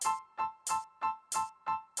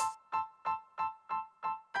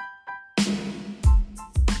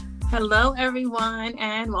Hello, everyone,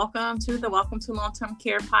 and welcome to the Welcome to Long-Term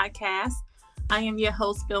Care podcast. I am your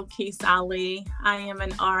host, Bilquis Ali. I am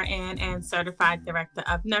an RN and Certified Director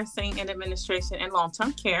of Nursing and Administration in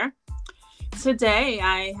Long-Term Care. Today,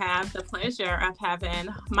 I have the pleasure of having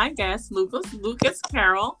my guest, Lucas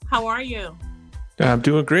Carroll. How are you? I'm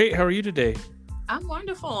doing great. How are you today? I'm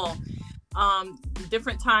wonderful.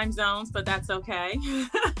 Different time zones, but that's okay.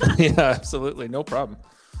 Yeah, absolutely. No problem.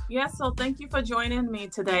 Yeah, so thank you for joining me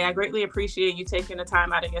today. I greatly appreciate you taking the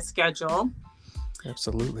time out of your schedule.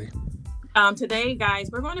 Absolutely. Today, guys,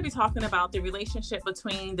 we're going to be talking about the relationship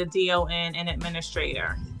between the DON and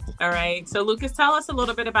administrator. All right. So, Lucas, tell us a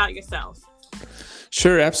little bit about yourself.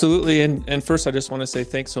 Sure, absolutely. And first, I just want to say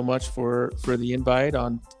thanks so much for the invite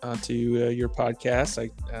onto your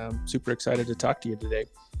podcast. I'm super excited to talk to you today.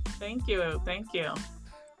 Thank you.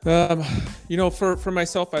 For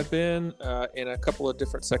myself, I've been in a couple of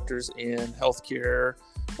different sectors in healthcare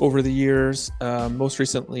over the years, most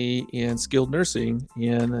recently in skilled nursing.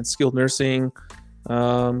 And in skilled nursing,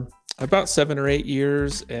 about 7 or 8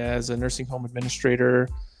 years as a nursing home administrator,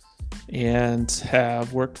 and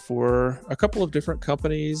have worked for a couple of different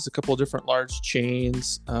companies, a couple of different large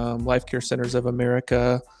chains, Life Care Centers of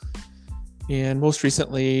America, and most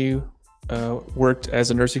recently worked as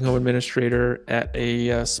a nursing home administrator at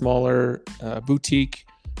a smaller boutique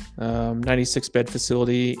 96-bed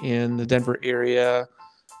facility in the Denver area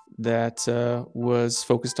that was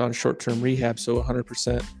focused on short-term rehab, so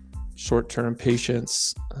 100% short-term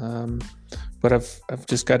patients. But I've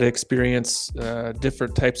just got to experience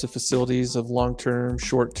different types of facilities of long-term,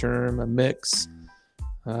 short-term, a mix.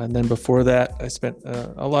 And then before that, I spent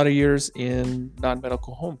a lot of years in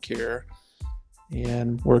non-medical home care,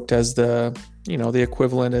 and worked as the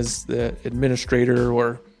equivalent as the administrator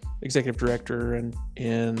or executive director,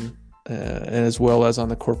 and as well as on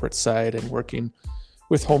the corporate side, and working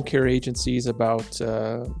with home care agencies about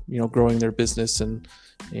growing their business and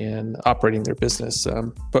operating their business.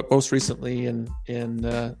 But most recently in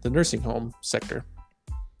the nursing home sector.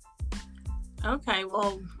 Okay,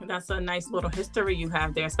 well, that's a nice little history you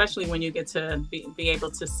have there, especially when you get to be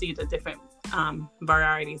able to see the different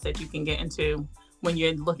varieties that you can get into when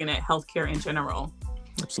you're looking at healthcare in general.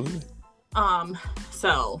 Absolutely.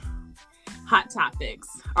 So hot topics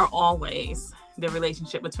are always the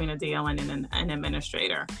relationship between a DON and an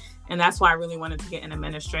administrator. And that's why I really wanted to get an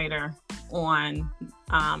administrator on,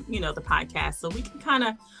 the podcast. So we can kind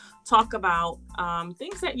of talk about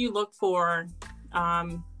things that you look for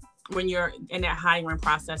when you're in that hiring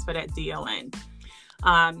process for that DON.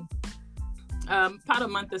 About a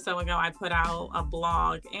month or so ago, I put out a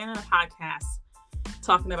blog and a podcast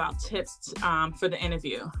talking about tips for the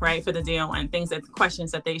interview, right? For the DON,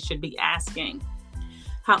 questions that they should be asking.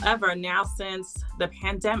 However, now since the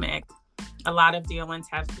pandemic, a lot of DONs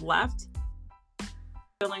have left,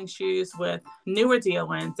 filling shoes with newer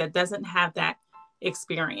DONs that doesn't have that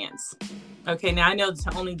experience. Okay, now I know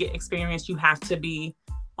to only get experience, you have to be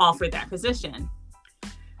offered that position.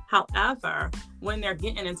 However, when they're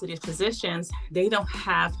getting into these positions, they don't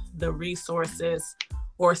have the resources,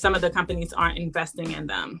 or some of the companies aren't investing in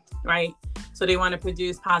them, right? So they want to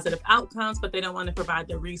produce positive outcomes, but they don't want to provide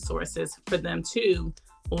the resources for them to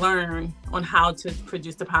learn on how to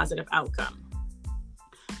produce the positive outcome.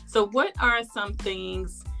 So what are some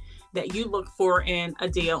things that you look for in a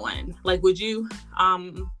DON? Like, would you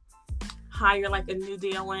hire like a new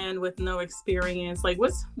DON with no experience? Like,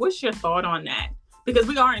 what's your thought on that? Because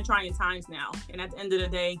we are in trying times now. And at the end of the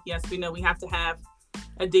day, yes, we know we have to have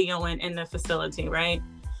a DON in the facility, right?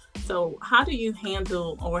 So how do you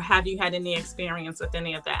handle, or have you had any experience with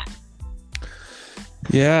any of that?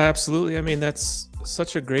 Yeah, absolutely. I mean, that's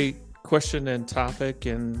such a great question and topic,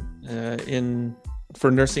 and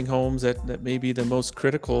for nursing homes, that may be the most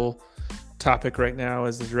critical topic right now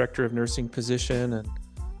as the director of nursing position. And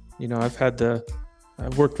I've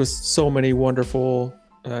worked with so many wonderful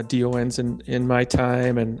DONs in my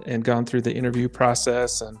time, and gone through the interview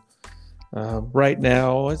process. And right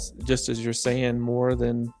now, it's just as you're saying, more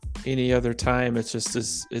than any other time,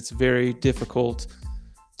 it's very difficult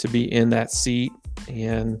to be in that seat.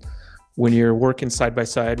 And when you're working side by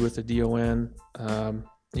side with a DON,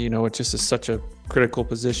 it just is such a critical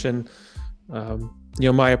position.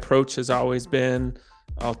 My approach has always been,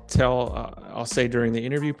 I'll say during the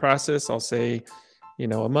interview process, I'll say,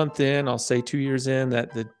 a month in, I'll say 2 years in,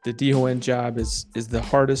 that the DON job is the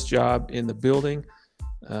hardest job in the building.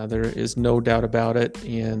 There is no doubt about it.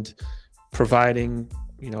 And providing,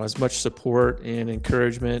 as much support and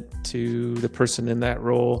encouragement to the person in that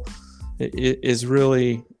role is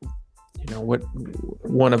really, what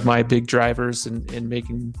one of my big drivers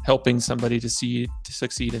in helping somebody to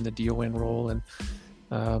succeed in the DON role.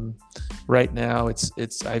 And right now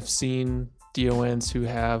I've seen DONs who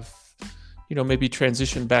have, maybe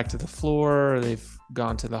transitioned back to the floor, they've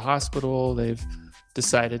gone to the hospital, they've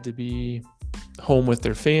decided to be home with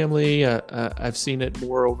their family. I've seen it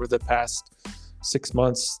more over the past 6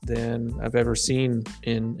 months than I've ever seen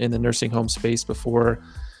in the nursing home space before.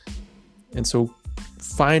 And so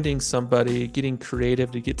finding somebody, getting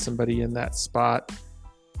creative to get somebody in that spot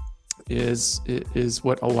is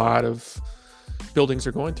what a lot of buildings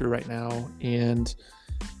are going through right now. And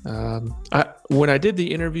when I did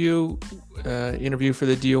the interview for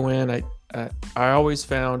the DON, I always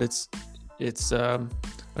found it's a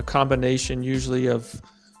combination usually of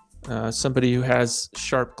somebody who has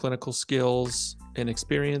sharp clinical skills and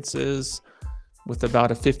experiences, with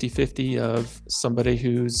about a 50-50 of somebody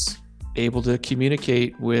who's able to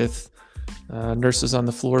communicate with nurses on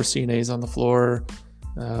the floor, CNAs on the floor,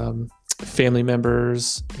 family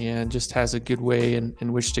members, and just has a good way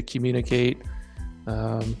in which to communicate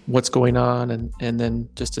what's going on, and then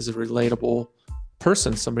just as a relatable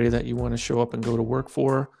person, somebody that you want to show up and go to work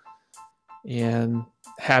for. And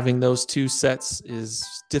having those two sets is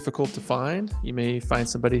difficult to find. You may find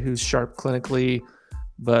somebody who's sharp clinically,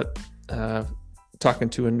 but talking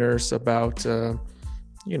to a nurse about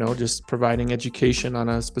just providing education on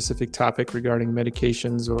a specific topic regarding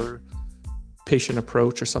medications or patient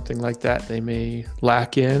approach or something like that, they may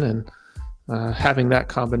lack in. And having that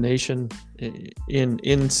combination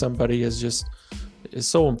in somebody is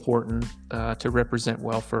so important to represent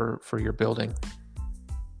well for your building.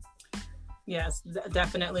 Yes,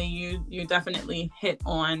 definitely. You definitely hit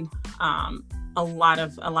on a lot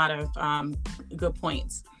of good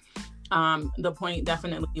points. The point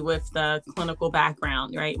definitely with the clinical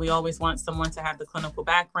background, right? We always want someone to have the clinical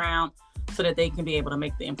background so that they can be able to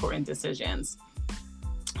make the important decisions.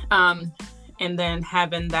 And then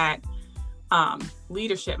having that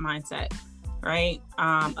leadership mindset, right?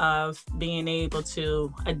 Of being able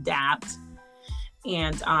to adapt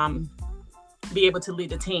and be able to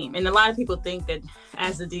lead a team. And a lot of people think that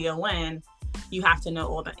as a DON, you have to know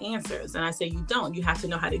all the answers. And I say you don't. You have to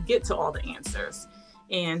know how to get to all the answers.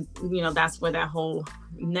 And, that's where that whole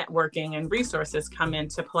networking and resources come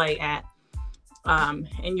into play at.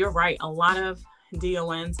 And you're right. A lot of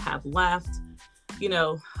DONs have left.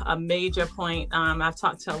 A major point, I've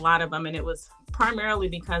talked to a lot of them, and it was primarily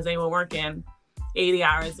because they were working 80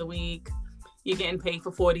 hours a week. You're getting paid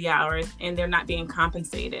for 40 hours and they're not being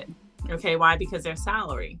compensated. Okay. Why? Because they're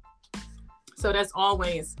salary. So that's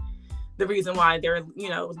always the reason why they're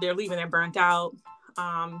leaving. They're burnt out.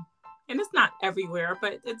 And it's not everywhere,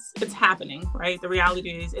 but it's happening, right? The reality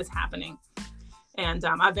is it's happening. And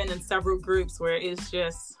I've been in several groups where it's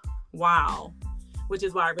just, wow, which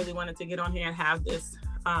is why I really wanted to get on here and have this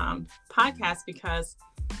podcast, because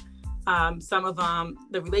some of them,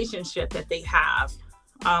 the relationship that they have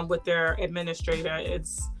with their administrator,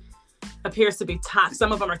 appears to be toxic.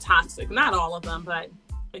 Some of them are toxic, not all of them, but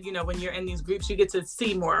when you're in these groups, you get to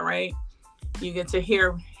see more, right? You get to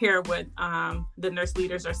hear what the nurse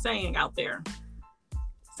leaders are saying out there,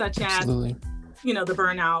 such Absolutely. as, the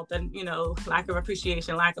burnout and, lack of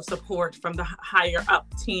appreciation, lack of support from the higher up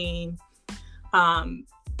team.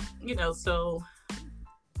 So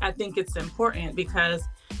I think it's important because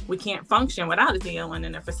we can't function without a DON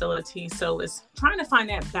in a facility. So it's trying to find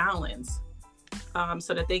that balance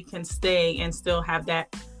so that they can stay and still have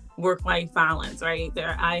that work-life balance, right?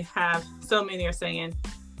 I have so many are saying,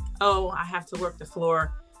 oh, I have to work the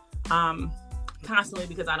floor constantly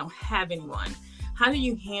because I don't have anyone. How do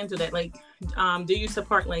you handle that? Like, do you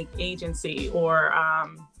support like agency or I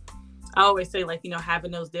always say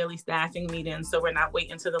having those daily staffing meetings so we're not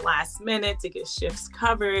waiting to the last minute to get shifts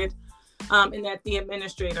covered, and that the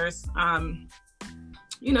administrators,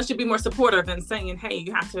 should be more supportive and saying, hey,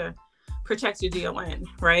 you have to protect your DON,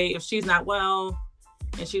 right? If she's not well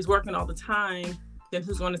and she's working all the time, then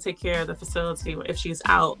who's going to take care of the facility if she's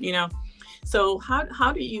out, So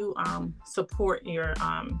how do you support your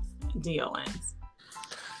DONs?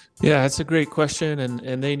 Yeah, that's a great question.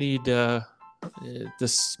 And they need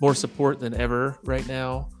this more support than ever right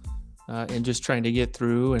now in just trying to get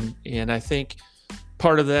through. And I think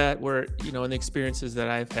part of that where, in the experiences that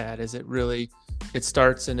I've had is it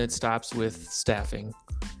starts and it stops with staffing.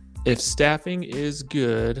 If staffing is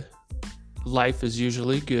good, life is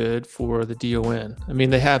usually good for the DON. I mean,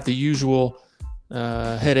 they have the usual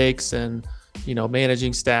headaches and,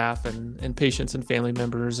 managing staff and patients and family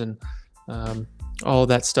members and all of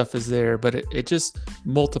that stuff is there, but it just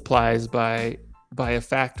multiplies by a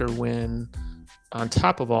factor when on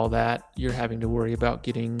top of all that, you're having to worry about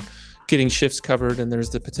getting shifts covered, and there's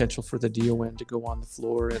the potential for the DON to go on the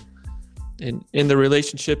floor. And in the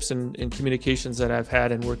relationships and communications that I've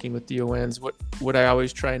had in working with DONs, what I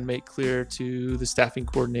always try and make clear to the staffing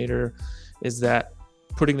coordinator is that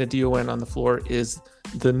putting the DON on the floor is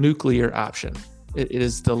the nuclear option. It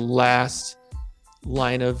is the last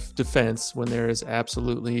line of defense when there is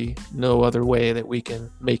absolutely no other way that we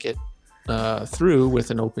can make it through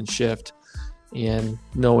with an open shift. And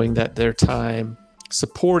knowing that their time,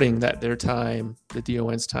 supporting that their time, the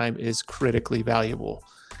DON's time, is critically valuable.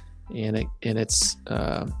 And it's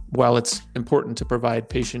while it's important to provide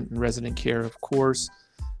patient and resident care, of course,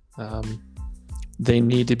 they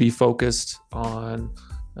need to be focused on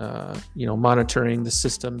monitoring the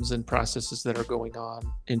systems and processes that are going on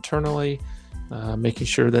internally, making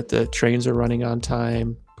sure that the trains are running on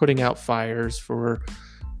time, putting out fires for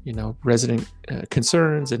resident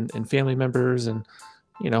concerns and family members, and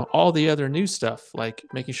all the other new stuff, like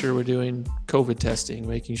making sure we're doing COVID testing,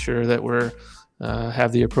 making sure that we're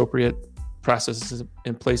have the appropriate processes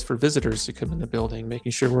in place for visitors to come in the building,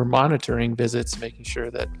 making sure we're monitoring visits, making sure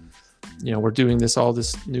that we're doing all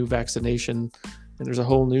this new vaccination. And there's a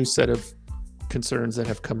whole new set of concerns that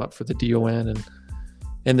have come up for the DON,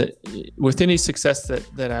 and that with any success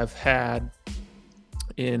that I've had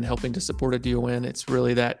in helping to support a DON, it's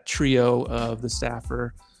really that trio of the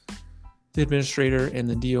staffer, the administrator, and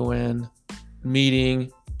the DON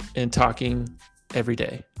meeting and talking every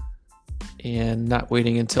day, and not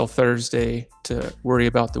waiting until Thursday to worry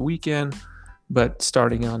about the weekend, but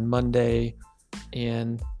starting on Monday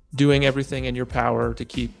and doing everything in your power to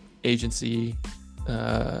keep agency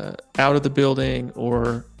out of the building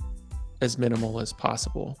or as minimal as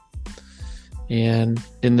possible. And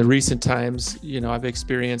in the recent times, I've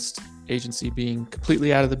experienced agency being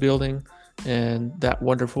completely out of the building, and that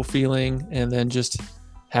wonderful feeling, and then just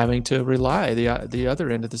having to rely, the other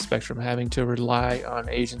end of the spectrum, having to rely on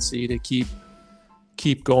agency to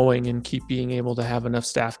keep going and keep being able to have enough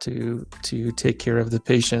staff to take care of the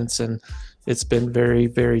patients. And it's been very,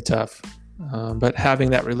 very tough. But having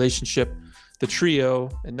that relationship, the trio,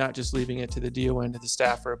 and not just leaving it to the DON, to the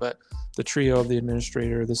staffer, but the trio of the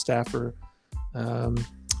administrator, the staffer, and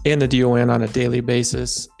the DON on a daily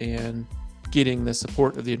basis, and getting the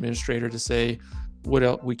support of the administrator to say, what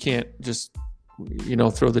else? We can't just,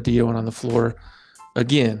 throw the DON on the floor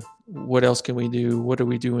again. What else can we do? What are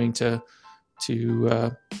we doing to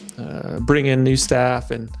bring in new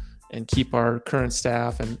staff and keep our current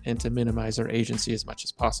staff and to minimize our agency as much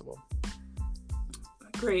as possible?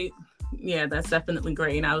 Great. Yeah, that's definitely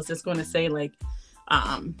great. And I was just going to say,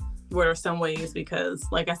 what are some ways, because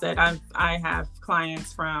like I said, I have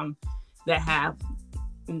clients that have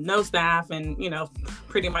no staff and,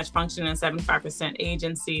 pretty much function in 75%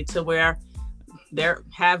 agency, to where they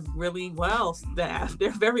have really well staffed.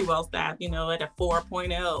 They're very well staffed, at a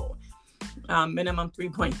 4.0, minimum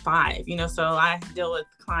 3.5, so I deal with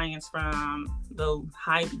clients from the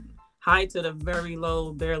high to the very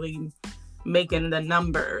low, barely making the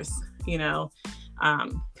numbers, kind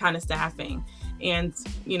of staffing. And,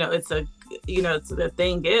 the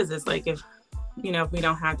thing is, it's like, if we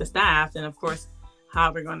don't have the staff, then of course, how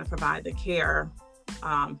are we going to provide the care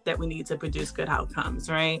that we need to produce good outcomes,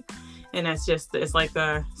 right? And it's like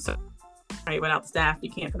right, without the staff, you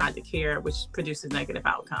can't provide the care, which produces negative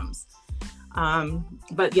outcomes.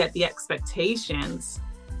 But yet the expectations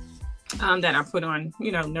that are put on,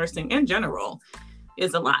 nursing in general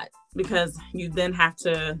is a lot, because you then have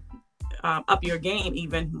to up your game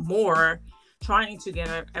even more, trying to get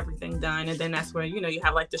everything done. And then that's where, you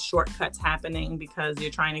have like the shortcuts happening, because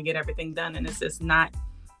you're trying to get everything done, and it's just not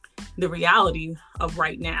the reality of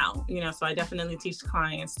right now. So I definitely teach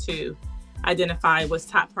clients to identify what's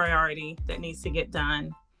top priority that needs to get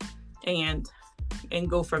done, and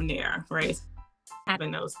go from there, right?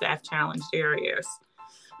 Having those staff challenged areas,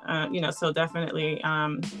 so definitely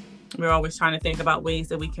we're always trying to think about ways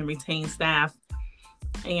that we can retain staff.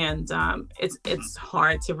 And it's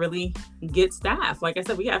hard to really get staff. Like I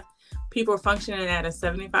said, we have people functioning at a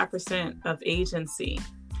 75% of agency,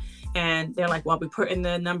 and they're like, well, we're putting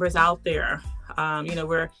the numbers out there.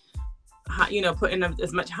 We're putting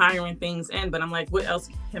as much hiring things in, but I'm like, what else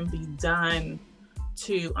can be done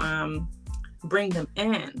to bring them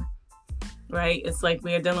in, right? It's like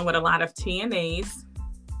we are dealing with a lot of TNAs,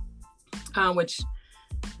 which,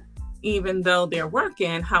 even though they're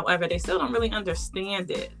working, however, they still don't really understand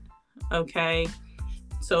it. Okay.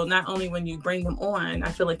 So not only when you bring them on, I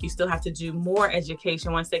feel like you still have to do more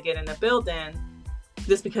education once they get in the building,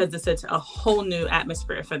 just because it's a whole new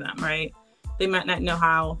atmosphere for them, right? They might not know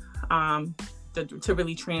how to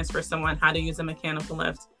really transfer someone how to use a mechanical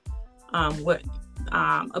lift, what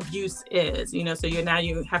abuse is, so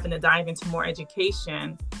you're having to dive into more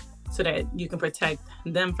education so that you can protect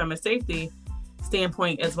them from a safety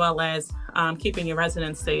standpoint, as well as keeping your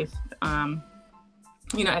residents safe,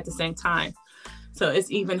 at the same time. So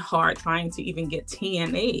it's even hard trying to even get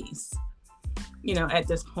TNAs, at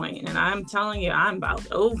this point. And I'm telling you, I'm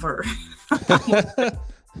about over.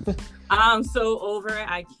 I'm so over it.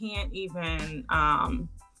 I can't even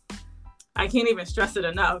stress it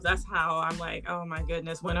enough. That's how I'm like, oh my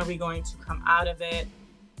goodness, when are we going to come out of it?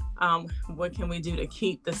 What can we do to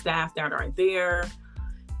keep the staff that are there?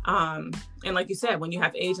 And like you said, when you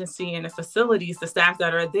have agency in the facilities, the staff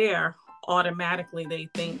that are there, automatically they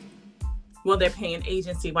think, well, they're paying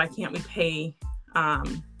agency. Why can't we pay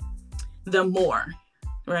them more,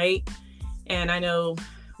 right? And I know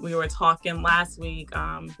we were talking last week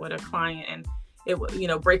with a client, and it,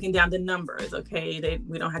 breaking down the numbers. Okay,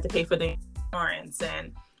 we don't have to pay for the insurance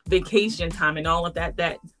and vacation time and all of that.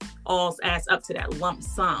 That all adds up to that lump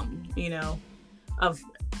sum, of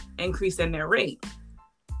increase in their rate.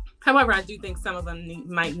 However, I do think some of them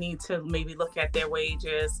might need to maybe look at their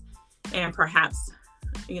wages and perhaps,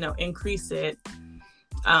 increase it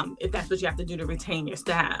if that's what you have to do to retain your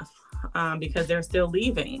staff, because they're still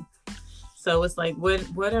leaving. So it's like,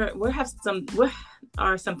 what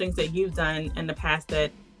are some things that you've done in the past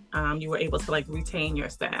that you were able to retain your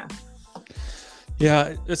staff?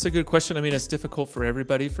 Yeah, it's a good question. I mean, it's difficult for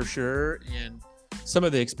everybody for sure. And some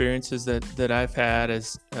of the experiences that I've had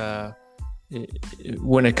is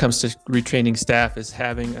when it comes to retraining staff is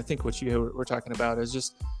having, I think what you were talking about is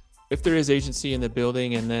just, if there is agency in the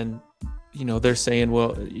building and then, they're saying,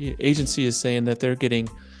 well, agency is saying that they're getting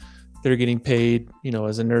paid,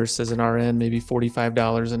 as a nurse, as an RN, maybe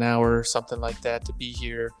 $45 an hour or something like that to be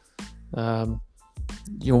here.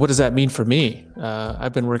 What does that mean for me?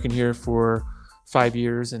 I've been working here for 5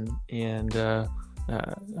 years and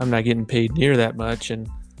I'm not getting paid near that much. And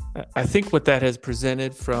I think what that has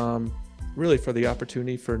presented for the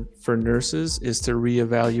opportunity for nurses is to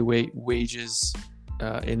reevaluate wages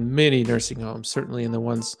in many nursing homes, certainly in the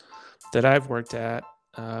ones that I've worked at.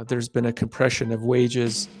 There's been a compression of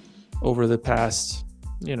wages over the past,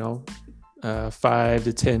 5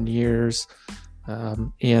 to 10 years.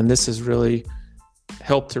 And this has really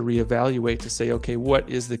helped to reevaluate to say, okay, what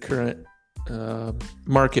is the current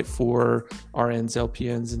market for RNs,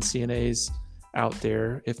 LPNs, and CNAs out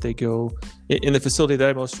there? If they go in the facility that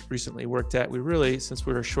I most recently worked at, we really, since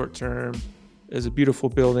we were short term, is a beautiful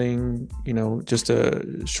building, just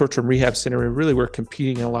a short-term rehab center. We really were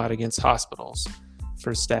competing a lot against hospitals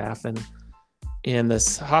for staff, and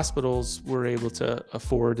the hospitals were able to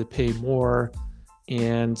afford to pay more.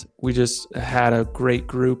 And we just had a great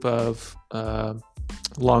group of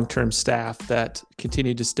long-term staff that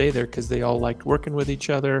continued to stay there because they all liked working with each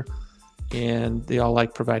other and they all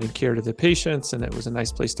liked providing care to the patients, and it was a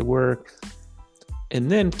nice place to work. And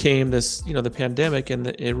then came this, the pandemic, and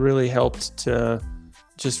it really helped to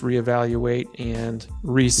just reevaluate and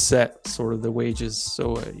reset sort of the wages.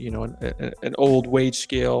 So, an old wage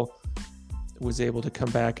scale was able to come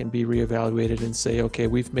back and be reevaluated and say, okay,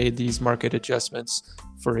 we've made these market adjustments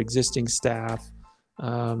for existing staff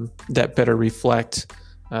that better reflect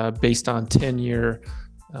based on tenure,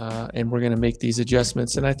 and we're going to make these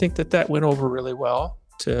adjustments. And I think that went over really well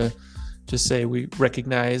to just say, we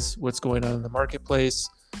recognize what's going on in the marketplace.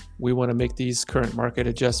 We want to make these current market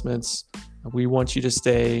adjustments. We want you to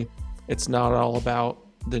stay. It's not all about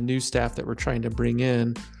the new staff that we're trying to bring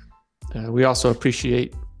in. We also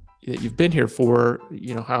appreciate that you've been here for,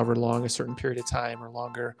 however long, a certain period of time or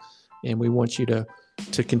longer. And we want you to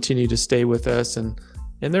continue to stay with us. And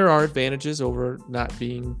there are advantages over not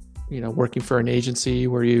being, working for an agency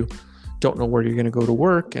where you don't know where you're going to go to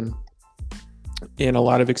work. And in a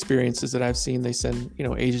lot of experiences that I've seen, they send,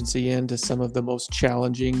 agency into some of the most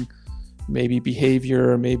challenging, maybe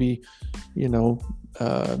behavior, or maybe,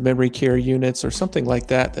 memory care units or something like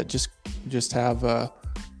that just have,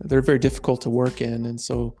 they're very difficult to work in. And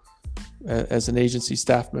so as an agency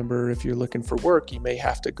staff member, if you're looking for work, you may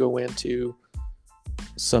have to go into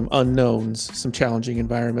some unknowns, some challenging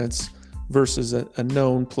environments versus a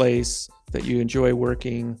known place that you enjoy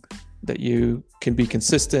working, that you can be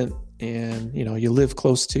consistent and, you live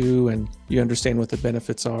close to, and you understand what the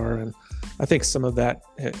benefits are. And I think some of that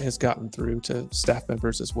has gotten through to staff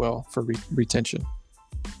members as well for retention.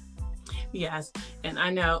 Yes. And I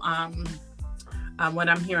know what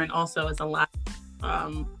I'm hearing also is a lot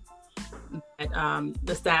that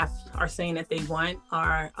the staff are saying that they want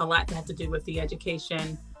are a lot to have to do with the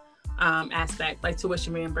education aspect, like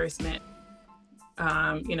tuition reimbursement,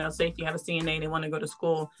 Say if you have a CNA, they want to go to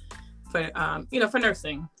school for, for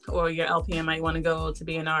nursing, or your LPN might want to go to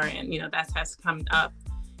be an RN. That has come up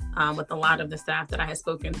with a lot of the staff that I had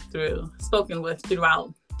spoken with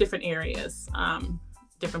throughout different areas,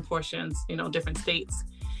 different portions, different states,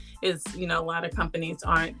 is, a lot of companies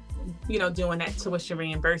aren't, doing that tuition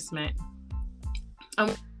reimbursement.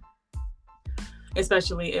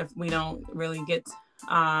 Especially if we don't really get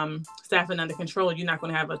staffing under control, you're not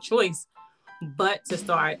going to have a choice but to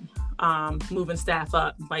start moving staff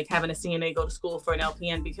up, like having a CNA go to school for an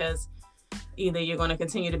LPN, because either you're going to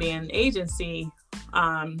continue to be an agency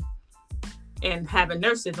and having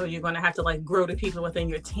nurses, or you're going to have to like grow the people within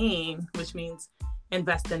your team, which means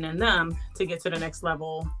investing in them to get to the next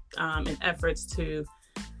level in efforts to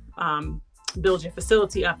build your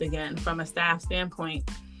facility up again from a staff standpoint.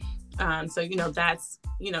 So, that's,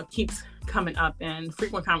 keeps coming up in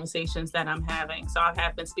frequent conversations that I'm having. So I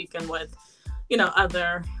have been speaking with,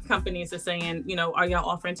 other companies are saying, are y'all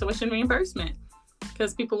offering tuition reimbursement?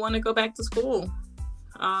 Because people want to go back to school.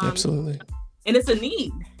 Absolutely. And it's a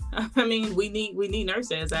need. I mean, we need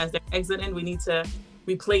nurses as they're exiting. We need to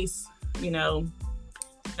replace,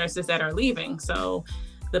 nurses that are leaving. So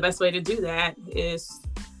the best way to do that is,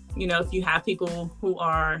 if you have people who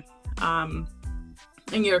are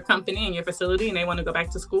in your company, in your facility, and they want to go back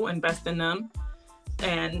to school, invest in them.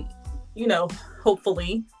 And,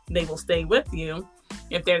 hopefully they will stay with you.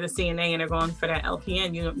 If they're the CNA and they're going for that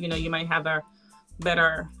LPN, you might have a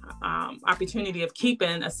better opportunity of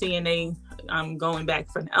keeping a CNA going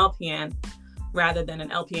back for an LPN rather than an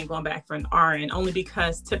LPN going back for an RN, only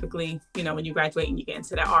because typically, when you graduate and you get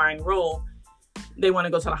into that RN role, they want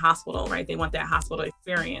to go to the hospital, right? They want that hospital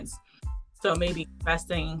experience. So maybe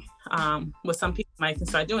investing, what some people might can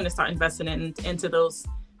start doing is start investing into those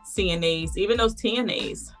CNAs, even those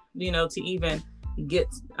TNAs, to even get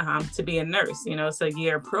to be a nurse. It's a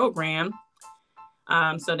year program,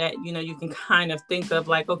 so that, you can kind of think of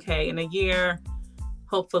like, okay, in a year,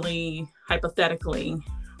 hopefully, hypothetically,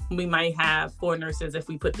 we might have 4 nurses if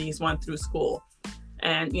we put these one through school,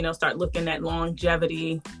 and, start looking at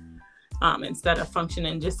longevity instead of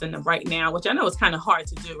functioning just in the right now, which I know is kind of hard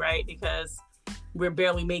to do, right? Because we're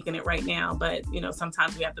barely making it right now, but,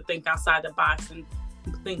 sometimes we have to think outside the box and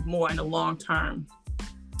think more in a long-term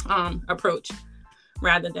approach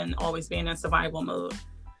rather than always being in survival mode.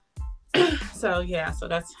 So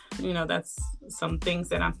that's, that's some things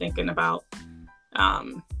that I'm thinking about,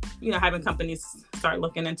 having companies start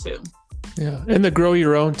looking into. Yeah. And the grow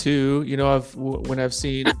your own too. When I've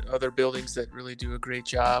seen other buildings that really do a great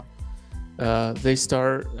job, I've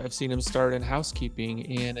seen them start in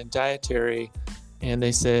housekeeping and in dietary. And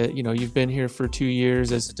they said, you've been here for 2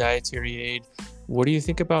 years as a dietary aide. What do you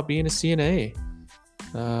think about being a CNA?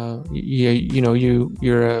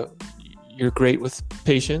 You're great with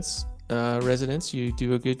patients, residents. You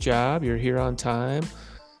do a good job. You're here on time.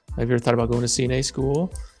 Have you ever thought about going to CNA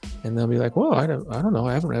school? And they'll be like, well, I don't know.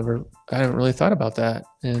 I haven't really thought about that.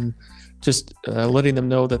 And just letting them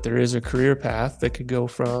know that there is a career path that could go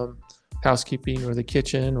from housekeeping or the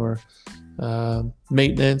kitchen or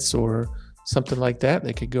maintenance or something like that.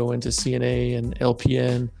 They could go into CNA and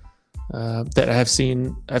LPN. That I've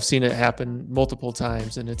seen it happen multiple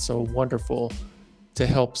times, and it's so wonderful to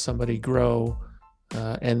help somebody grow,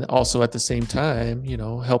 and also at the same time,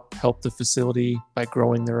 help the facility by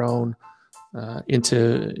growing their own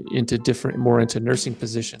into different, more into nursing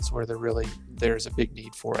positions where there's a big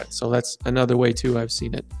need for it. So that's another way too. I've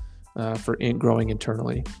seen it for growing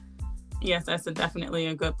internally. Yes, that's definitely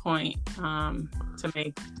a good point to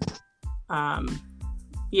make.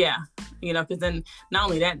 Because then not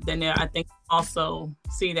only that, then I think also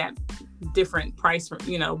see that different price,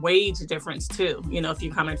 wage difference too. If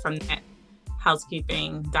you're coming from that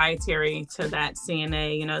housekeeping, dietary to that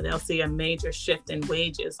CNA, they'll see a major shift in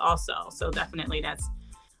wages also. So definitely that's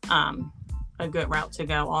a good route to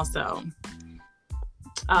go also.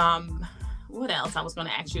 What else I was going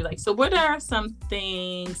to ask you? So what are some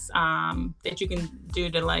things that you can do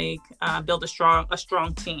to build a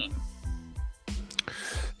strong team?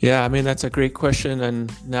 Yeah, I mean, that's a great question,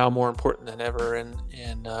 and now more important than ever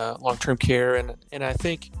in long-term care. And I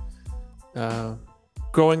think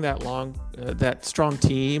growing that strong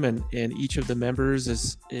team and each of the members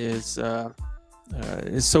is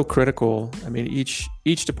so critical. I mean,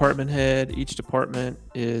 each department head, each department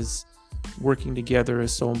is working together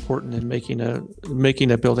is so important in making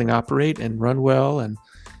a building operate and run well. And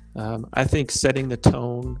I think setting the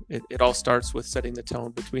tone, it all starts with setting the tone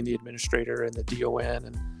between the administrator and the DON.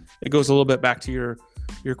 And it goes a little bit back to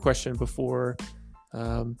your question before.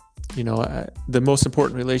 The most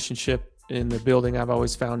important relationship in the building I've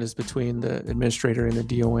always found is between the administrator and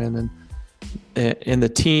the DON, and the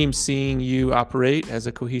team seeing you operate as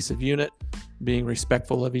a cohesive unit, being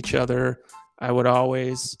respectful of each other. I would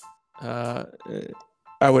always, I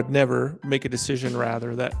would never make a decision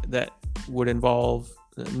rather that would involve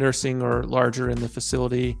nursing or larger in the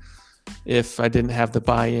facility if I didn't have the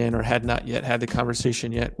buy-in or had not yet had the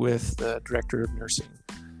conversation yet with the director of nursing.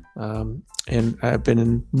 And I've been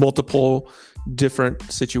in multiple different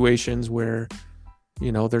situations where,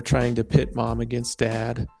 they're trying to pit mom against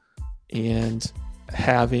dad, and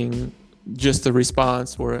having just the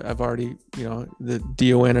response where I've already, the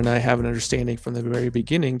DON and I have an understanding from the very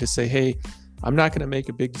beginning to say, hey, I'm not going to make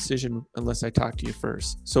a big decision unless I talk to you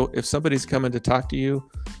first. So if somebody's coming to talk to you,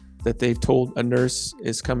 that they've told, a nurse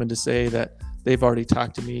is coming to say that they've already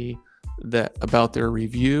talked to me about their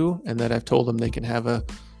review, and that I've told them they can have a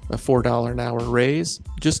 $4 an hour raise,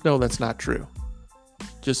 just know that's not true.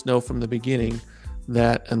 Just know from the beginning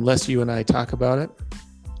that unless you and I talk about it,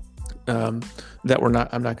 I'm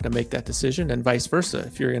not going to make that decision, and vice versa.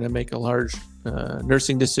 If you're going to make a large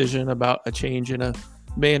nursing decision about a change in a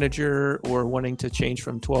manager, or wanting to change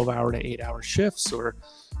from 12-hour to 8-hour shifts, or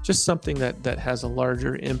just something that has a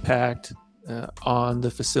larger impact on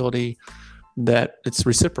the facility, that it's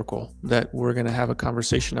reciprocal, that we're going to have a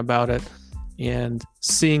conversation about it. And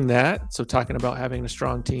seeing that, so talking about having a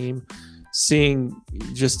strong team, seeing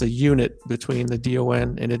just a unit between the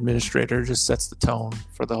DON and administrator just sets the tone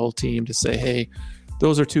for the whole team to say, hey,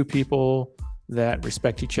 those are two people that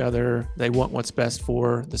respect each other. They want what's best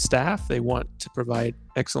for the staff. They want to provide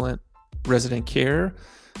excellent resident care.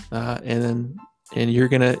 And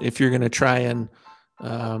if you're gonna try and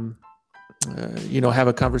have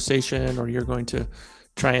a conversation, or you're going to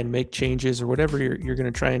try and make changes, or whatever you're going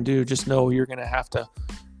to try and do, just know you're going to have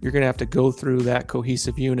to go through that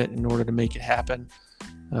cohesive unit in order to make it happen.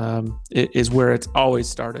 It is where it's always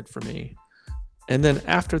started for me. And then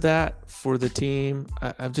after that, for the team,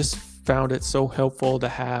 I've just found it so helpful to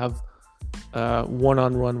have a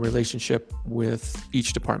one-on-one relationship with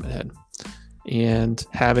each department head, and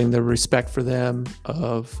having the respect for them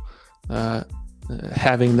of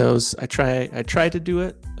having those. I try to do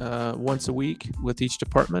it once a week with each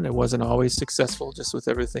department. It wasn't always successful, just with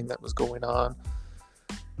everything that was going on,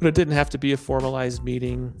 but it didn't have to be a formalized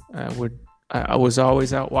meeting. I was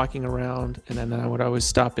always out walking around, and then I would always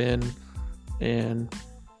stop in and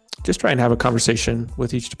just try and have a conversation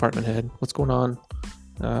with each department head. What's going on?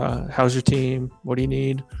 How's your team? What do you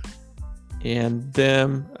need? And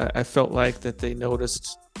them, I felt like that they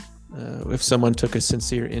noticed if someone took a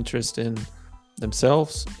sincere interest in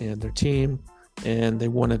themselves and their team, and they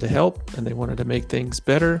wanted to help and they wanted to make things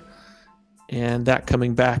better, and that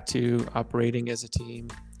coming back to operating as a team,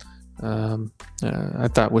 I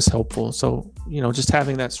thought was helpful. So, just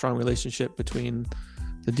having that strong relationship between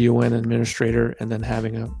the DON and administrator, and then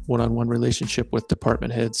having a one-on-one relationship with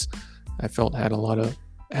department heads, I felt had a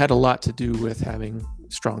lot to do with having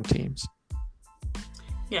strong teams.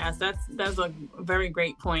 Yes, that's a very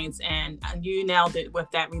great points, and you nailed it with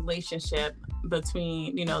that relationship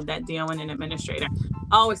between that DON and administrator.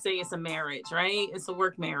 I always say it's a marriage, right? It's a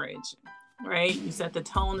work marriage, right? You set the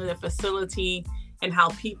tone of the facility, and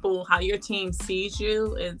how your team sees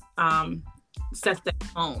you, it sets that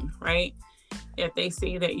tone, right? If they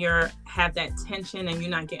see that have that tension and you're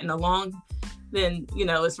not getting along, then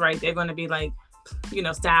it's right. They're going to be like,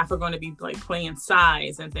 staff are going to be like playing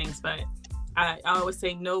sides and things, but I always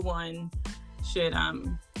say no one should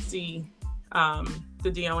see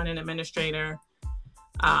the DON and administrator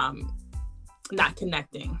not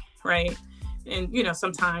connecting, right? And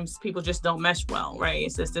sometimes people just don't mesh well, right?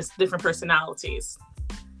 It's just different personalities.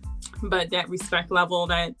 But that respect level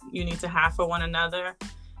that you need to have for one another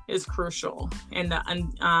is crucial. And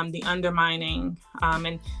the undermining,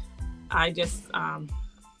 and I just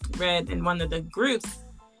read in one of the groups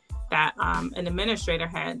that an administrator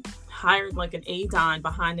had hired like an ADON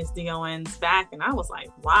behind his DON's back, and I was like,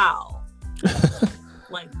 wow.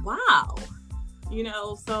 wow.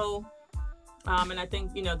 So and I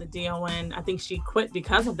think the DON, I think she quit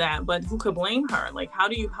because of that, but who could blame her? Like, how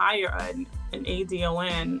do you hire an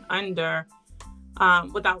ADON under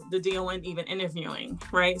without the DON even interviewing,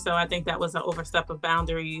 right? So I think that was an overstep of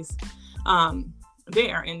boundaries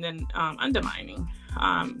there, and then undermining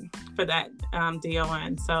for that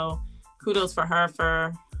DON. So kudos for her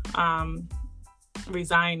for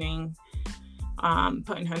resigning,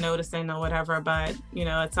 putting her notice in or whatever. But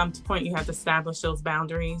at some point you have to establish those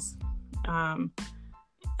boundaries, and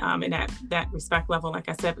that respect level, like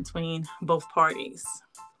I said, between both parties.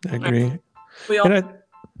 I agree. Right? We all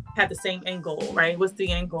have the same end goal, right? What's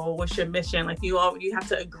the end goal? What's your mission? Like you have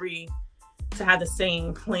to agree to have the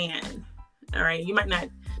same plan. All right. You might not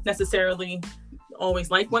necessarily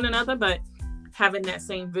always like one another, but having that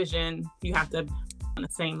same vision, you have to be on the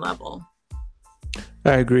same level.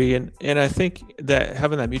 I agree. And I think that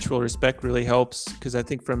having that mutual respect really helps, because I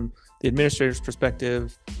think from the administrator's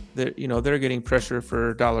perspective, that, they're getting pressure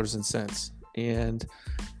for dollars and cents. And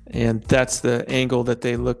that's the angle that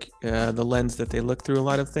they look, the lens that they look through a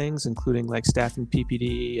lot of things, including like staffing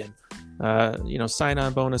PPD and,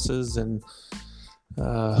 sign-on bonuses and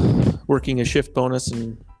working a shift bonus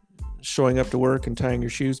and showing up to work and tying your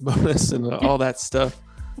shoes bonus and all that stuff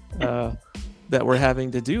that we're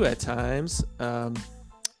having to do at times.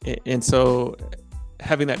 And so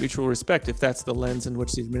having that mutual respect, if that's the lens in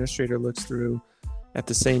which the administrator looks through, at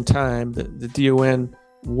the same time, the DON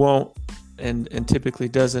won't and typically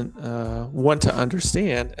doesn't want to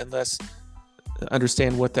understand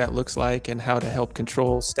what that looks like and how to help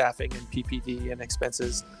control staffing and PPD and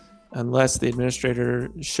expenses, unless the administrator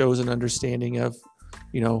shows an understanding of,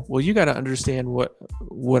 well, you got to understand what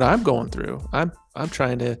I'm going through. I'm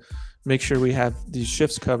trying to make sure we have these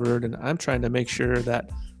shifts covered, and I'm trying to make sure that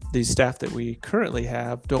these staff that we currently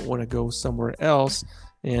have don't want to go somewhere else.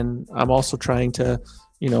 And I'm also trying to,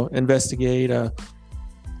 investigate a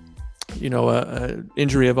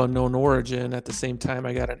injury of unknown origin. At the same time,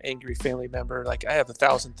 I got an angry family member. Like, I have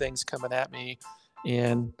 1,000 things coming at me,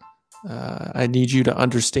 and I need you to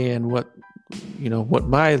understand what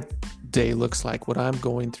my day looks like, what I'm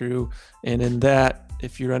going through. And in that,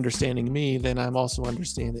 if you're understanding me, then I'm also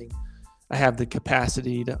understanding, I have the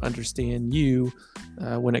capacity to understand you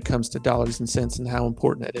when it comes to dollars and cents and how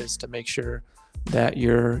important it is to make sure that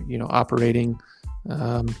you're, operating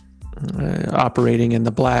in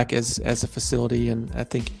the black as a facility. And I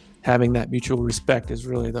think having that mutual respect is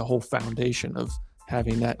really the whole foundation of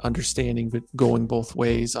having that understanding, but going both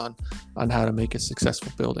ways on how to make a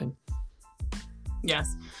successful building.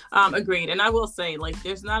 Yes, agreed. And I will say, like,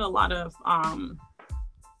 there's not a lot of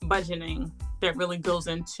budgeting that really goes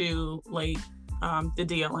into like the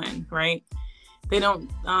DON, right? They don't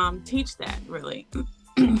teach that really.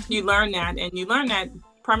 You learn that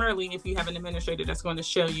primarily if you have an administrator that's going to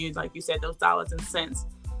show you, like you said, those dollars and cents,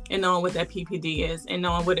 and knowing what that PPD is, and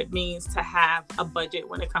knowing what it means to have a budget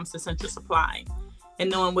when it comes to central supply,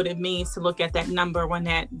 and knowing what it means to look at that number when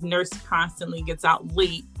that nurse constantly gets out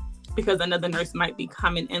late because another nurse might be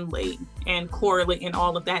coming in late, and correlating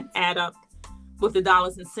all of that add up with the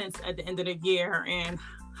dollars and cents at the end of the year, and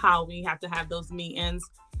how we have to have those meetings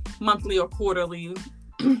monthly or quarterly,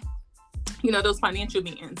 those financial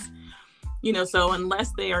meetings, so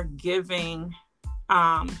unless they are giving,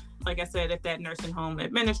 like I said, if that nursing home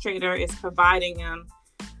administrator is providing them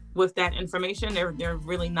with that information, they're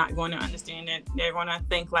really not going to understand it. They're going to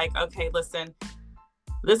think like, okay, listen,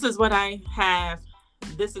 this is what I have,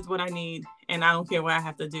 this is what I need, and I don't care what I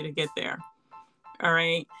have to do to get there. All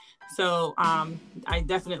right. So I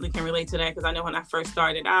definitely can relate to that, because I know when I first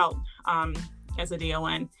started out as a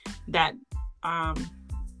DON, that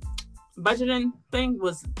budgeting thing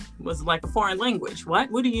was like a foreign language.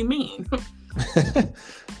 What do you mean?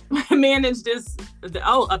 Manage this, a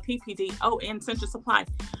PPD, and central supply,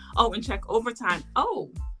 and check overtime.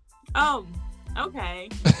 Okay.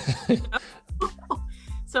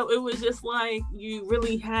 So it was just like, you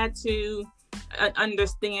really had to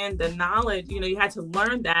understand the knowledge, you had to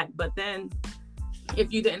learn that. But then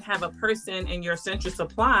if you didn't have a person in your central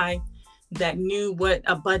supply that knew what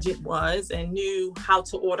a budget was and knew how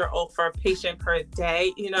to order for a patient per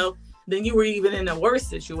day, then you were even in a worse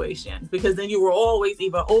situation, because then you were always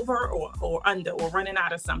either over or under or running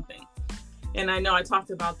out of something. And I know I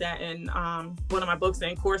talked about that in one of my books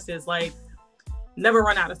and courses, like, never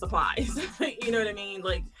run out of supplies. You know what I mean?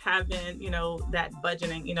 Like, having, that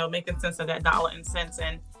budgeting, making sense of that dollar and cents.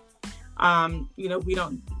 And, we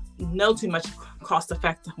don't know too much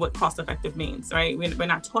what cost effective means, right? We're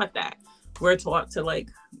not taught that. We're taught to, like,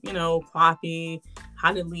 copy,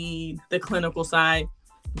 how to lead the clinical side.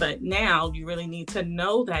 But now you really need to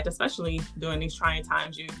know that, especially during these trying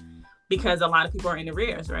times, because a lot of people are in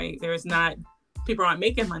arrears, right? People aren't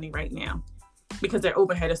making money right now, because their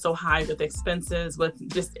overhead is so high with expenses, with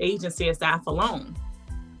just agency and staff alone.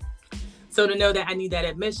 So to know that I need that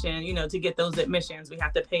admission, to get those admissions, we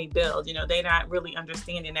have to pay bills. They're not really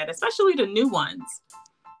understanding that, especially the new ones.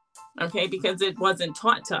 Okay, because it wasn't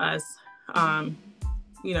taught to us,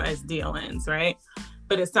 as DONs, right?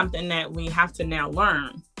 But it's something that we have to now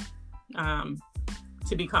learn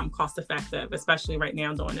to become cost effective, especially right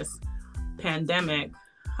now during this pandemic.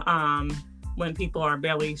 When people are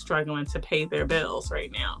barely struggling to pay their bills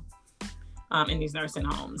right now in these nursing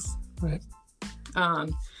homes. Right.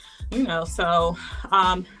 So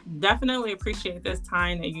definitely appreciate this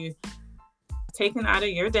time that you taken out of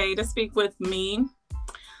your day to speak with me.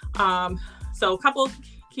 So a couple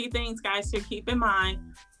key things, guys, to keep in mind.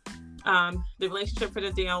 The relationship for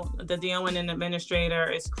the DON and administrator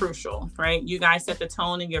is crucial, right? You guys set the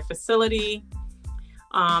tone in your facility,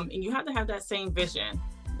 and you have to have that same vision,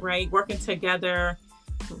 right? Working together,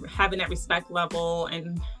 having that respect level,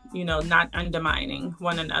 and not undermining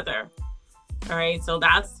one another. All right, so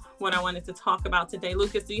that's what I wanted to talk about today.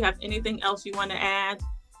 Lucas, do you have anything else you want to add?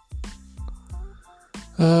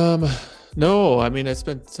 No, I mean, it's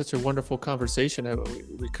been such a wonderful conversation.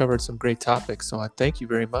 We covered some great topics, so I thank you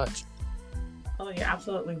very much. Oh, you're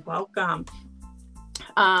absolutely welcome.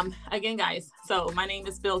 Again, guys, so my name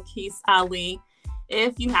is Bilquis Ali.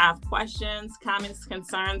 If you have questions, comments,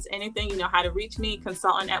 concerns, anything, you know how to reach me,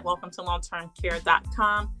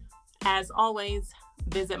 consultant@welcometolongtermcare.com. As always,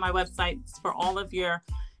 visit my website for all of your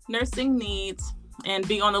nursing needs, and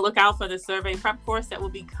be on the lookout for the survey prep course that will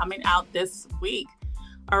be coming out this week.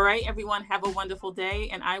 All right, everyone, have a wonderful day,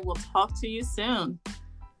 and I will talk to you soon.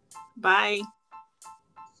 Bye.